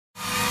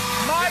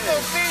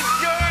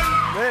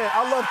Man,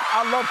 I love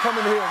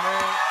coming here, man.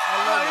 I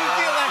love it. You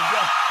feel that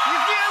love?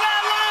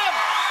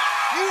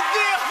 You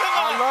feel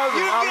I love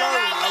it. You I feel love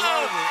that it.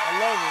 love? I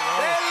love it.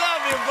 They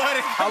love you,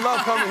 buddy. I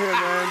love coming here,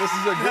 man. This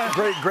is a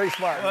great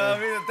spot. Well,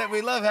 Man. we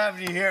love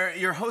having you here.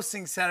 You're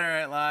hosting Saturday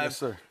Night Live. Yes,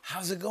 sir.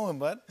 How's it going,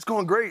 bud? It's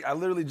going great. I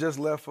literally just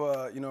left,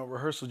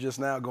 rehearsal just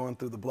now, going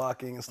through the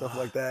blocking and stuff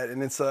like that.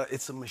 And it's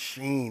a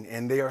machine,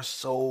 and they are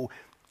so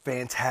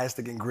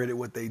fantastic and great at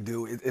what they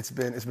do. It's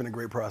been a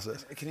great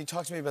process. Can you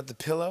talk to me about the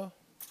pillow?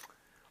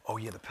 Oh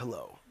yeah, the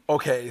pillow.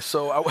 Okay,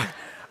 so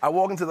I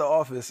walk into the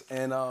office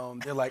and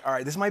they're like, all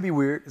right, this might be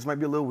weird. This might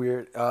be a little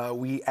weird.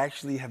 We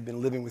actually have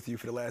been living with you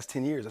for the last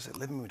 10 years. I said,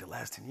 living with you the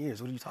last 10 years?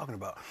 What are you talking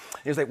about?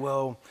 He was like,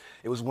 well,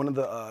 it was one of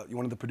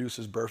the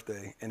producers'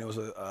 birthday, and it was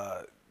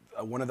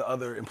one of the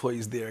other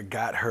employees there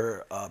got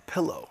her a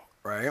pillow,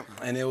 right?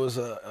 And it was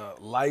a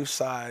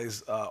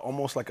life-size,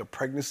 almost like a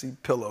pregnancy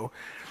pillow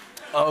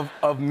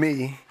of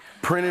me,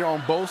 printed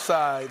on both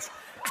sides.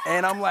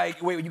 And I'm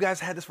like, wait, you guys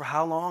had this for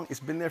how long?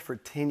 It's been there for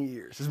 10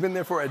 years. It's been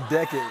there for a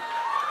decade.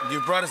 You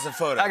brought us a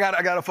photo. I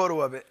got a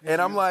photo of it.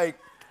 And I'm like,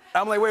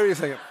 wait a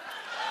second.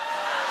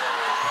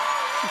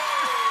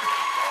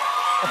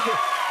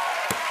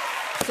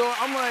 So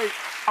I'm like,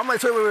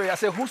 wait. I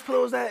said, whose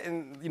pillow is that?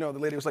 And the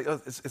lady was like, oh,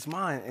 it's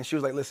mine. And she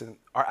was like, listen,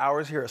 our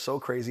hours here are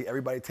so crazy.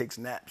 Everybody takes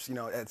naps,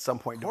 at some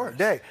point during the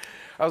day.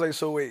 I was like,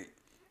 so wait,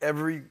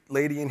 every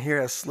lady in here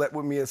has slept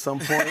with me at some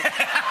point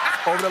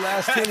over the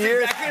last 10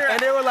 years? Exactly right.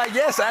 And they were like,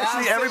 yes,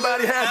 actually,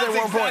 everybody has at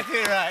one point. Exactly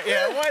right.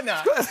 Yeah, why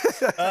not?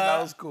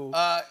 That was cool.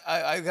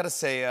 I gotta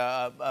say,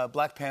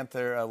 Black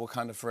Panther,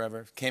 Wakanda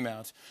Forever came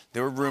out.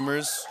 There were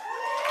rumors.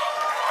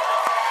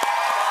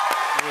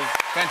 It was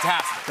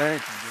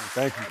fantastic.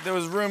 Thank you. There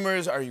was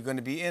rumors. Are you going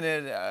to be in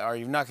it? Are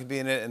you not going to be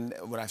in it? And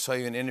when I saw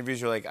you in interviews,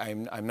 you're like,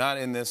 I'm not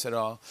in this at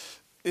all.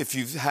 If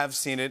you have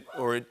seen it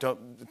or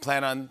don't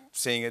plan on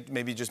seeing it,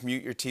 maybe just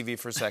mute your TV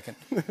for a second.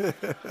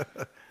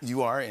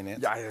 You are in it.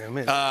 Yeah, I am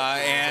in it.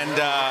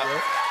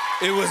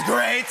 It was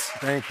great.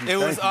 Thank you. It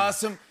was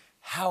awesome.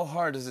 How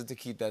hard is it to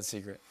keep that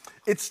secret?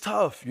 It's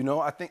tough,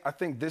 I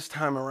think this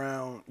time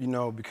around,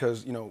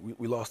 because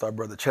we lost our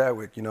brother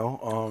Chadwick,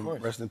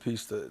 rest in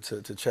peace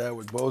to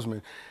Chadwick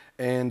Boseman,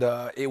 and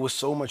it was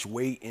so much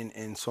weight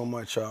and so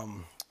much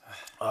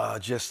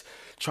just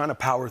trying to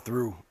power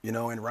through,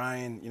 and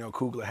Ryan,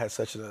 Coogler had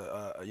such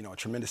a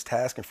tremendous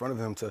task in front of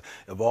him to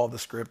evolve the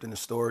script and the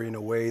story in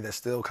a way that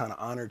still kind of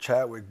honored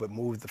Chadwick but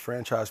moved the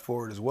franchise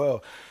forward as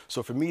well.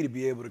 So for me to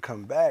be able to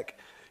come back,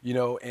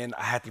 and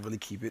I had to really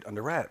keep it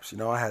under wraps.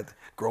 I had to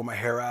grow my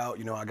hair out.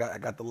 I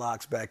got the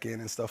locks back in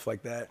and stuff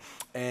like that.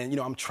 And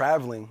I'm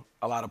traveling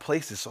a lot of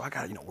places, so I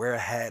got to wear a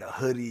hat, a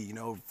hoodie,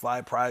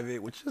 fly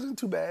private, which isn't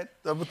too bad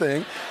of a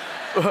thing.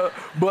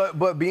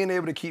 But being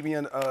able to keep me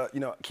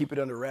keep it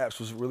under wraps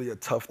was really a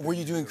tough thing. Were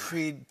you doing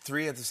Creed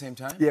 3 at the same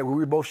time? Yeah, we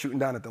were both shooting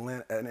down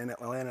in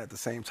Atlanta at the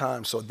same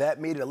time, so that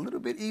made it a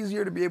little bit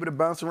easier to be able to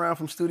bounce around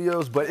from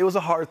studios. But it was a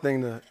hard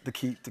thing to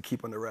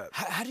keep under wraps.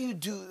 How do you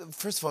do?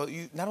 First of all,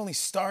 you not only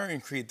star in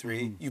Creed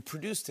 3, you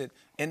produced it,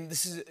 and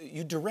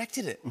you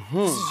directed it.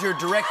 This is your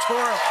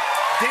directorial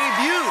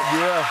debut.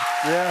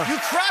 Yeah. You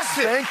crushed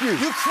it. Thank you.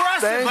 You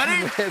crushed it, buddy.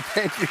 You, man.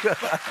 Thank you.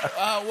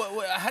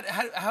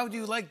 How do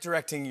you like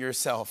directing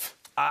yourself?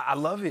 I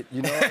love it.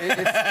 You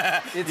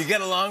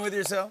get along with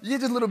yourself? Yeah,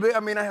 just a little bit.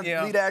 I mean, I have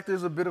lead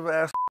actors, a bit of an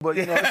ass, but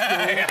it's cool.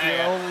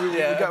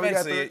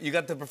 Eventually, you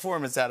got the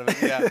performance out of it.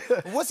 Yeah.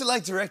 What's it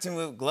like directing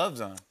with gloves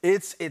on?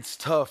 It's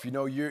tough. You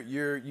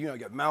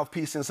got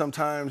mouthpiece in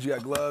sometimes. You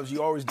got gloves.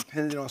 You always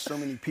dependent on so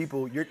many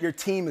people. Your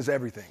team is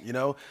everything.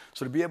 So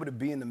to be able to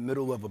be in the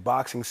middle of a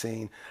boxing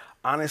scene.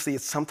 Honestly,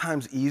 it's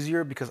sometimes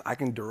easier because I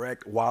can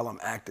direct while I'm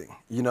acting.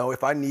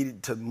 If I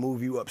needed to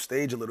move you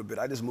upstage a little bit,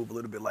 I just move a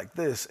little bit like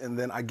this, and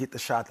then I get the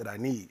shot that I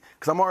need.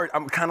 Because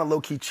I'm kind of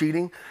low-key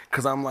cheating,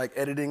 because I'm like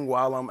editing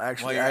while I'm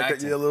actually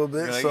acting a little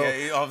bit. Like, so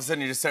all of a sudden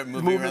you just start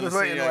moving around the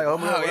scene.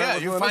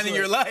 You're finding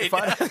your light.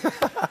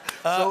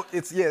 So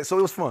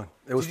it was fun.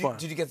 It was fun.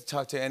 Did you get to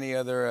talk to any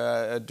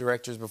other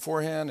directors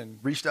beforehand? And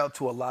reached out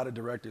to a lot of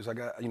directors. I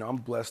got, I'm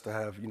blessed to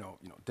have,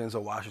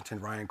 Denzel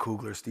Washington, Ryan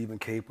Coogler, Stephen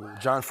Caple,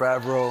 Jon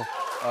Favreau,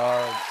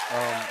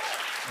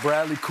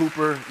 Bradley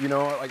Cooper.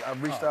 I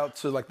reached out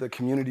to the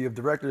community of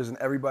directors, and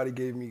everybody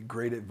gave me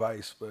great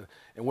advice.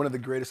 And one of the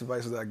greatest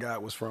advices that I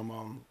got was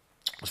from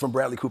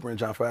Bradley Cooper and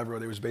Jon Favreau.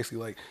 They was basically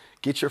like,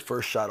 get your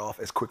first shot off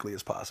as quickly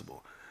as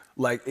possible.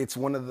 It's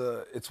one of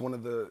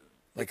the.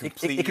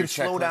 It can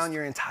slow down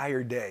your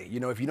entire day.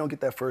 If you don't get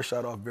that first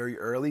shot off very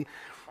early,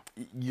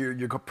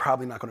 you're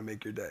probably not going to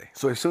make your day.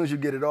 So as soon as you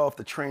get it off,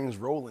 the train's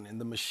rolling and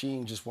the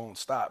machine just won't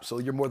stop. So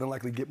you're more than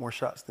likely to get more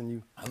shots than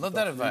you. I love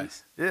that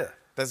advice. Yeah.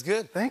 That's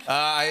good. Thank you.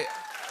 I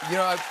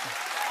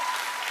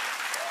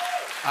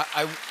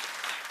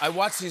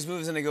watch these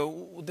movies and I go,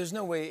 well, there's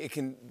no way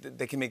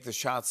they can make the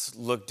shots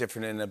look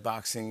different in a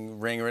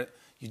boxing ring.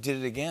 You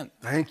did it again.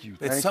 Thank you.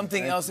 It's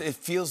something else. It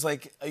feels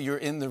like you're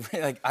in the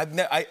ring.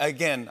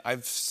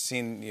 I've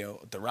seen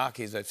the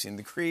Rockies, I've seen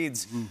the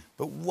Creeds,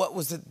 but what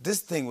was it? This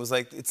thing was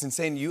like, it's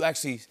insane. You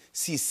actually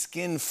see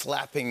skin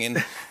flapping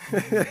and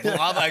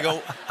blah. I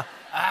go,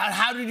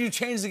 How did you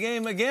change the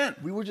game again?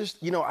 We were just,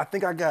 I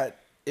think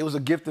it was a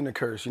gift and a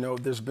curse.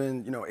 There's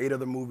been, 8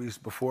 other movies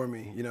before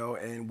me,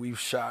 and we've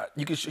shot,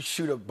 you can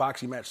shoot a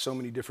boxing match so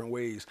many different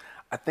ways.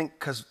 I think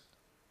because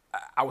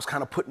I was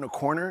kind of put in a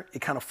corner, it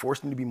kind of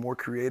forced me to be more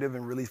creative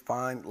and really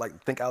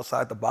think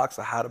outside the box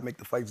of how to make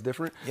the fights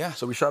different. Yeah.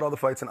 So we shot all the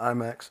fights in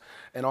IMAX.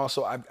 And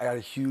also I got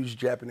a huge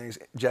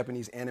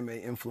Japanese anime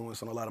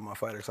influence on a lot of my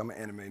fighters. I'm an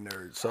anime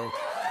nerd. So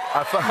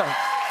I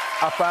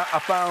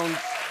found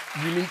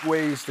unique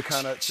ways to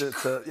kind of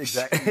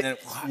exactly.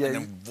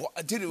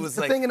 Dude, it was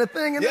the like thing and a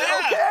thing and then,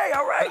 okay,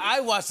 all right. But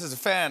I watched as a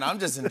fan. I'm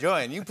just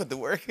enjoying. You put the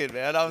work in,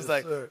 man. I was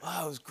like, sir.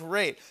 wow, it was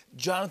great.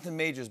 Jonathan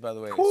Majors, by the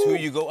way, is who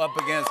you go up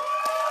against.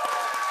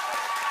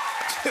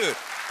 Dude.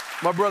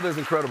 My brother is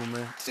incredible,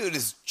 man. Dude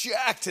is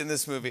jacked in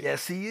this movie.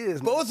 Yes, he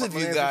is. Both of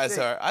you guys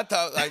are. I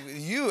thought, like,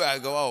 I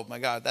go, oh, my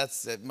God,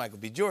 that's Michael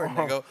B. Jordan.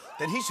 I go,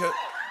 then he showed,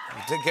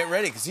 get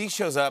ready, because he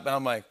shows up, and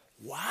I'm like,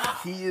 wow.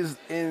 He is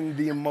in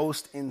the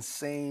most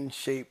insane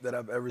shape that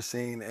I've ever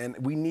seen, and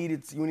we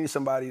needed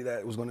somebody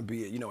that was going to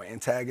be, an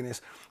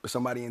antagonist, but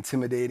somebody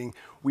intimidating.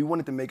 We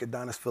wanted to make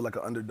Adonis feel like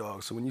an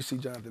underdog. So when you see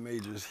Jonathan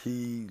Majors,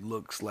 he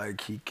looks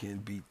like he can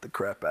beat the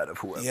crap out of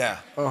whoever. Yeah,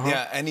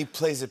 yeah, and he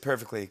plays it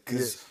perfectly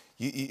because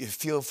you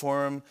feel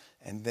for him,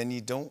 and then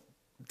you don't.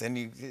 Then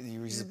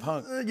he's a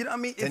punk.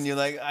 Then you're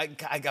like,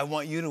 I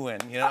want you to win.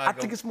 I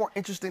think it's more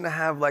interesting to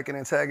have like an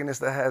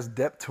antagonist that has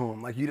depth to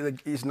him. Like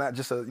he's not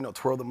just a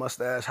twirl the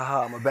mustache,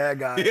 haha, I'm a bad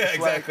guy. Yeah, it's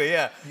exactly. Like,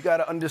 yeah. You got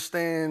to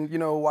understand,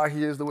 why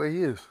he is the way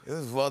he is. It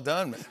was well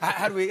done, man.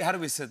 How do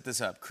we set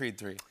this up? Creed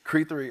 3.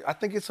 Creed 3. I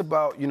think it's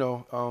about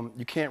you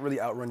can't really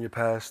outrun your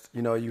past.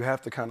 You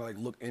have to kind of like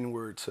look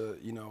inward to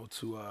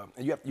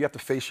and you have to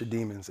face your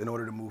demons in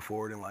order to move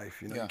forward in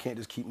life. You can't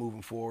just keep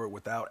moving forward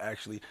without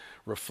actually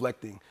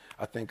reflecting.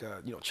 I think,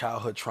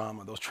 childhood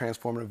trauma, those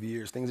transformative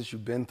years, things that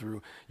you've been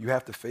through, you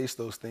have to face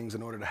those things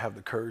in order to have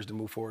the courage to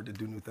move forward, to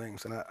do new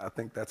things. And I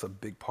think that's a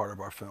big part of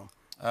our film.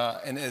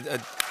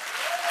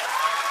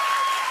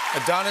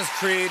 Adonis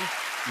Creed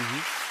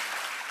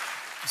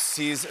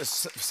sees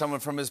someone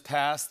from his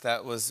past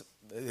it was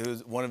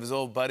one of his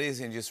old buddies,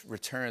 and he just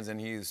returns,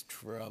 and he's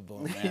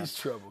trouble, man. He's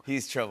trouble.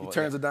 He's trouble. He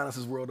turns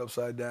Adonis's world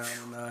upside down,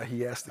 and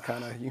he has to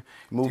kind of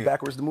move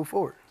backwards to move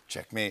forward.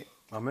 Checkmate.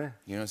 My man.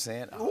 You know what I'm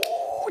saying?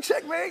 Ooh,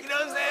 checkmate. You know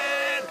what I'm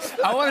saying?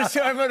 I want to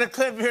show everyone a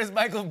clip. Here's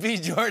Michael B.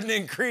 Jordan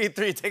in Creed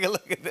 3. Take a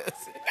look at this.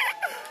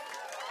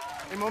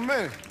 Hey, my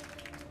man.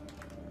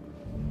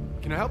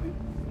 Can I help you?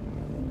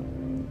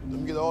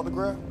 Let me get an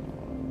autograph.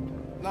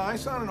 No, I ain't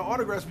signing no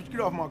autographs, but you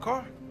get off my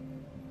car.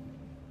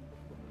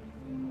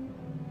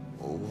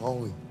 Oh,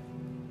 homie.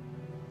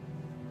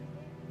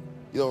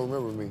 You don't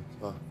remember me,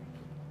 huh?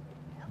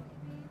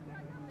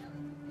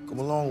 Come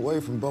a long way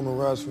from bumming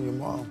rides from your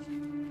mom.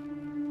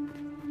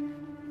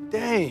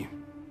 Damn.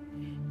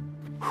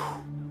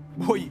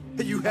 Boy,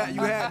 you had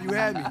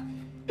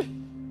me.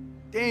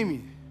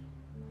 Damien.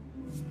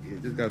 Yeah,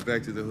 just got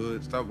back to the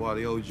hood, stopped by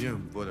the old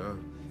gym, but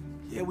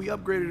Yeah, we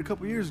upgraded a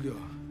couple years ago.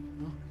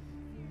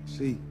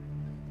 see.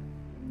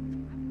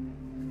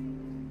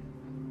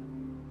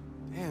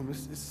 Damn,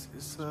 it's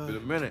Been a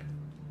minute.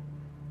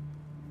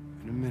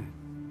 in a minute.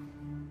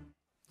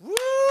 Woo!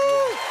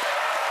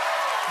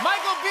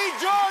 Michael B.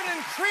 Jordan,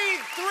 Creed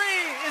 3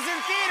 is in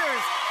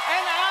theaters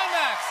and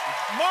IMAX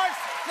March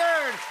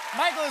 3rd.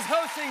 Michael is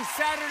hosting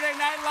Saturday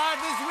Night Live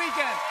this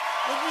weekend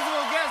with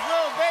musical guest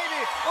Lil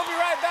Baby. We'll be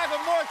right back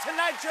with more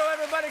Tonight Show,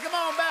 everybody. Come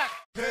on back.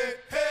 Hey,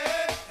 hey.